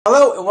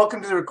welcome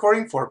to the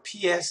recording for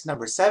PS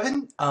number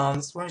 7.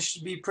 This one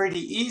should be pretty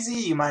easy.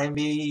 You might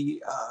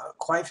be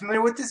quite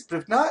familiar with this, but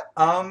if not,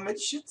 it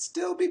should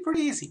still be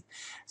pretty easy.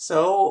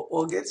 So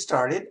we'll get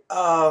started.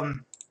 Okay,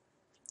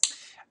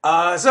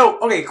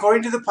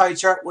 according to the pie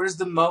chart, what is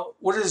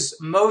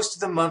most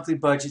of the monthly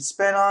budget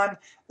spent on?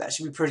 That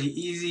should be pretty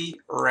easy.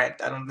 Rent.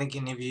 I don't think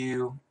any of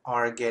you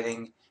are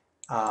getting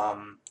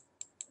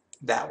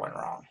that one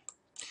wrong.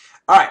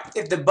 All right,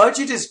 if the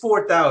budget is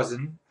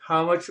 $4,000,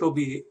 how much will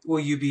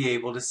you be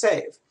able to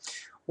save?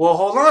 Well,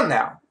 hold on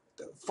now.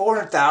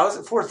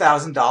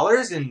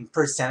 $4,000 in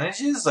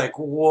percentages? Like,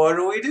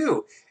 what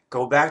do?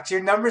 Go back to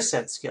your number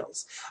sense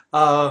skills.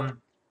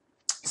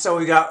 So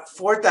we got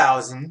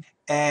 4,000,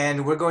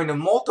 and we're going to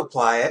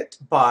multiply it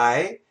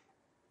by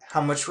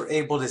how much we're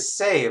able to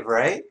save,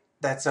 right?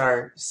 That's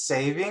our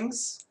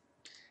savings.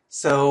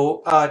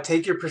 So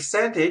take your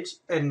percentage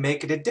and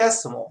make it a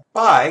decimal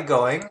by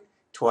going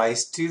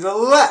twice to the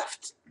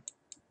left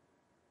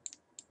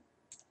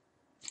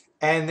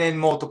and then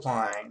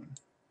multiplying.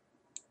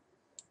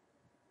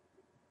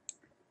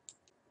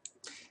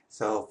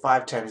 So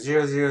 5 times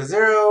 0, 0,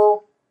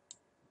 0.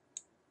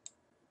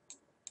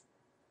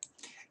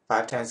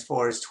 5 times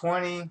 4 is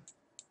 20.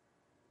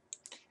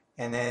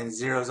 And then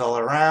zeros all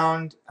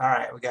around. All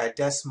right, we got a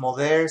decimal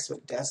there, so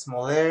a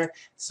decimal there.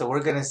 So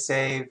we're going to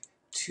save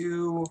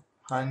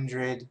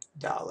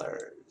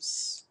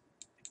 $200.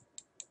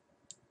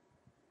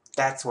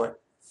 That's what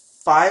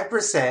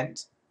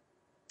 5%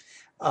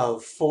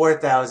 of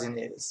 4,000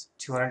 is.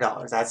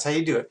 $200. That's how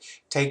you do it.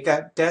 Take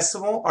that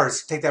decimal, or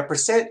take that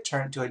percent,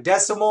 turn it to a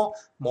decimal,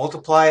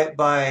 multiply it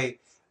by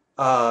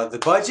the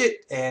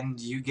budget, and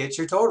you get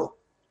your total.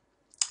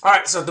 All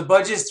right, so if the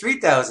budget is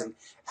 $3,000,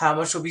 how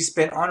much will be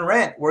spent on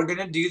rent? We're going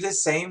to do the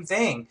same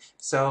thing.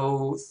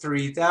 So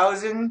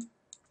 $3,000,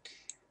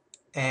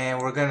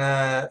 and we're going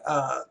to,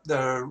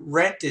 the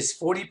rent is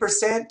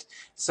 40%,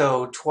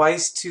 so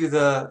twice to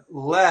the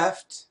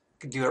left, I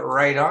could do it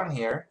right on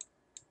here,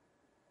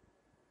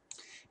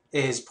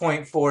 is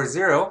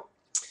 0.40.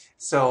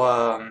 So,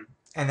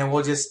 and then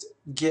we'll just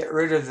get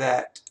rid of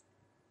that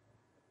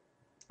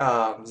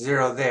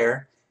 0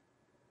 there.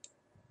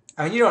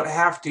 I mean, you don't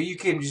have to. You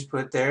can just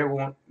put it there. It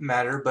won't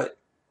matter, but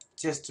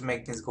just to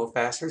make things go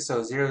faster.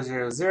 So 0,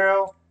 0,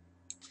 0.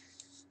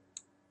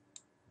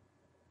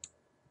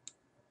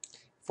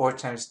 4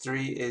 times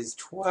 3 is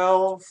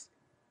 12.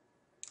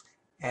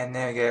 And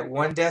then we get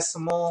 1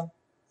 decimal.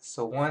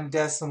 So 1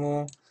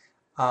 decimal.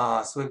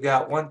 So we've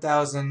got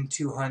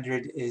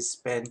 1,200 is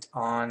spent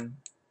on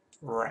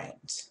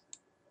rent.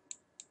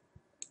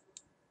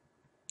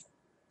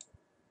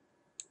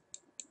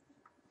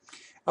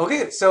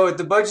 Okay, so if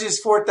the budget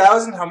is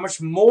 $4,000, how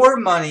much more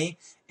money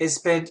is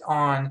spent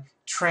on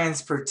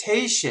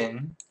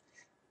transportation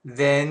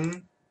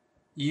than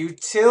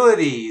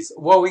utilities?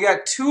 Well, we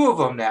got 2 of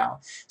them now,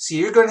 so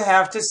you're going to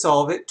have to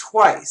solve it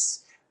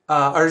twice.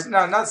 Or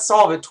no, not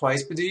solve it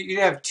twice, but you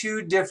have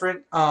 2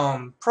 different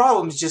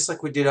problems, just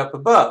like we did up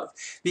above,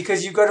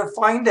 because you've got to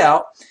find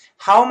out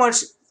how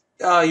much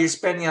you're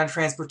spending on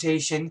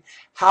transportation,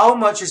 how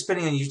much you're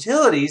spending on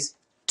utilities,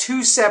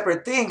 2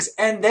 separate things,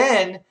 and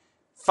then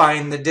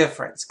find the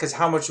difference, because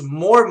how much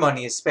more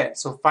money is spent.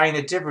 So find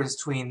the difference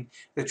between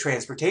the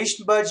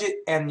transportation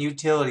budget and the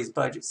utilities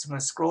budget. So I'm going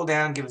to scroll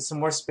down, give it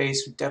some more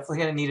space. We're definitely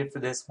going to need it for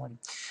this one.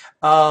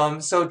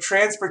 So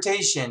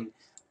transportation,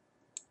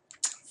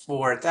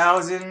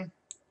 4,000,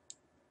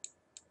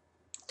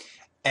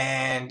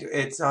 and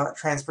its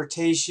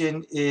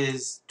transportation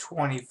is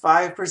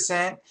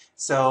 25%.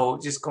 So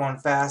just going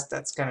fast,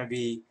 that's going to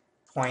be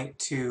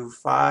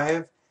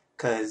 0.25,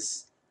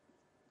 because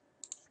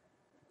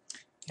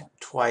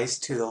twice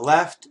to the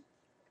left.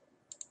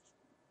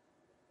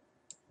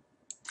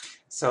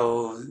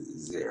 So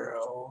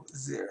 0,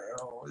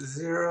 0,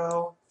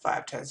 0.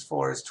 5 times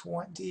 4 is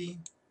 20.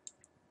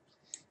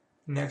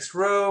 Next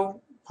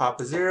row,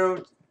 pop a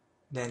 0.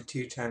 Then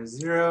 2 times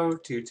 0,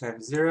 2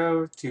 times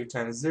 0, 2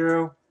 times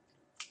 0.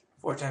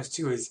 4 times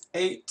 2 is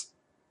 8.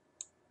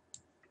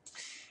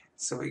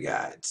 So we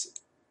got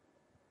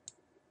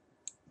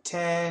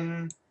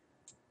 10.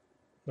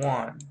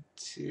 1,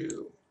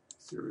 2,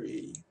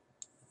 3,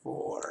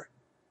 4.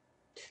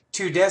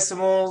 2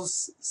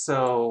 decimals,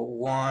 so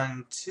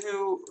 1,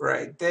 2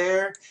 right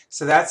there.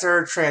 So that's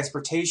our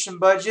transportation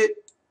budget.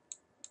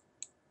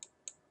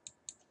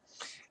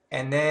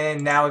 And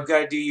then now we've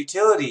got to do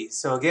utilities.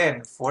 So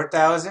again,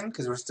 4,000,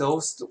 because we're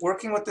still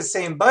working with the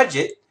same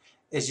budget.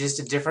 It's just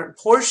a different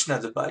portion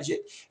of the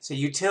budget. So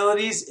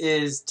utilities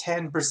is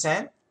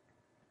 10%.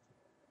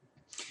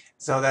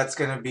 So that's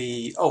going to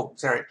be,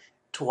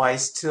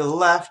 twice to the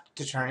left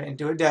to turn it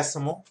into a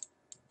decimal.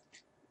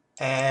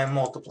 And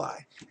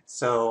multiply.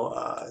 So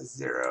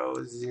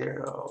 0,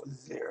 0,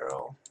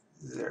 0,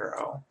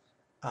 0.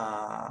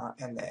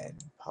 And then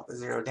pop a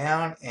 0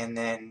 down, and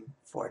then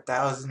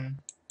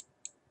 4,000.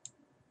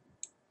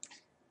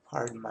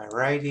 Pardon my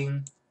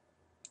writing.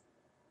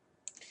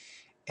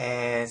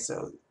 And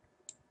so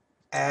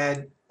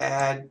add,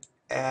 and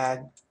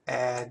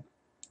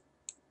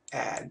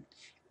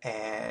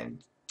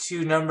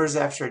two numbers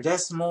after a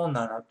decimal,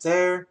 none up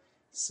there.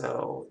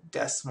 So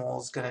decimal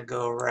is going to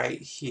go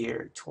right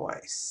here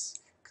twice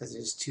because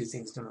there's two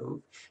things to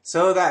move.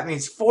 So that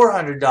means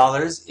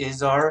 $400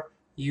 is our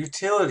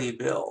utility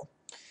bill.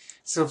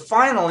 So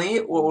finally,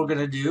 what we're going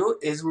to do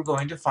is we're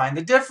going to find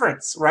the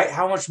difference, right?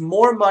 How much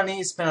more money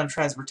is spent on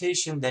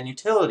transportation than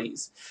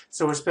utilities.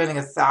 So we're spending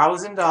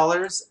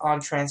 $1,000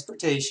 on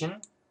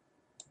transportation,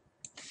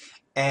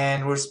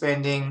 and we're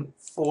spending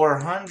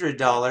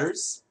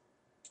 $400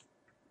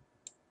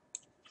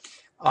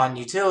 on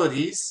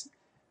utilities.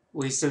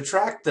 We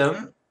subtract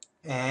them,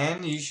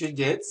 and you should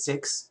get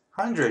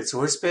 600. So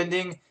we're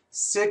spending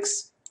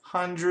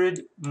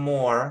 600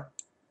 more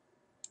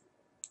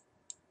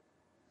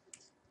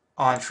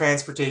on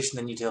transportation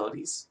than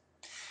utilities.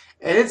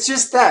 And it's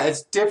just that.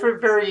 It's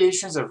different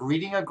variations of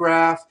reading a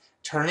graph,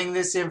 turning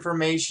this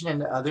information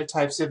into other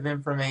types of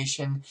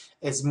information.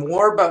 It's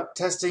more about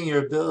testing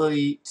your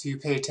ability to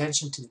pay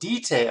attention to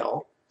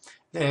detail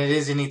than it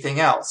is anything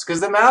else.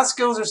 Because the math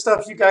skills are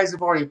stuff you guys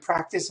have already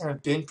practiced and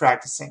have been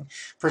practicing.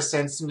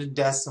 Percents into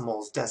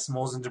decimals,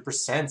 decimals into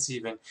percents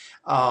even,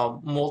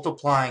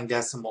 multiplying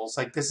decimals.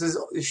 Like this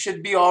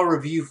should be all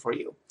review for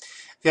you.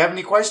 If you have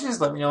any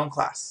questions, let me know in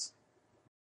class.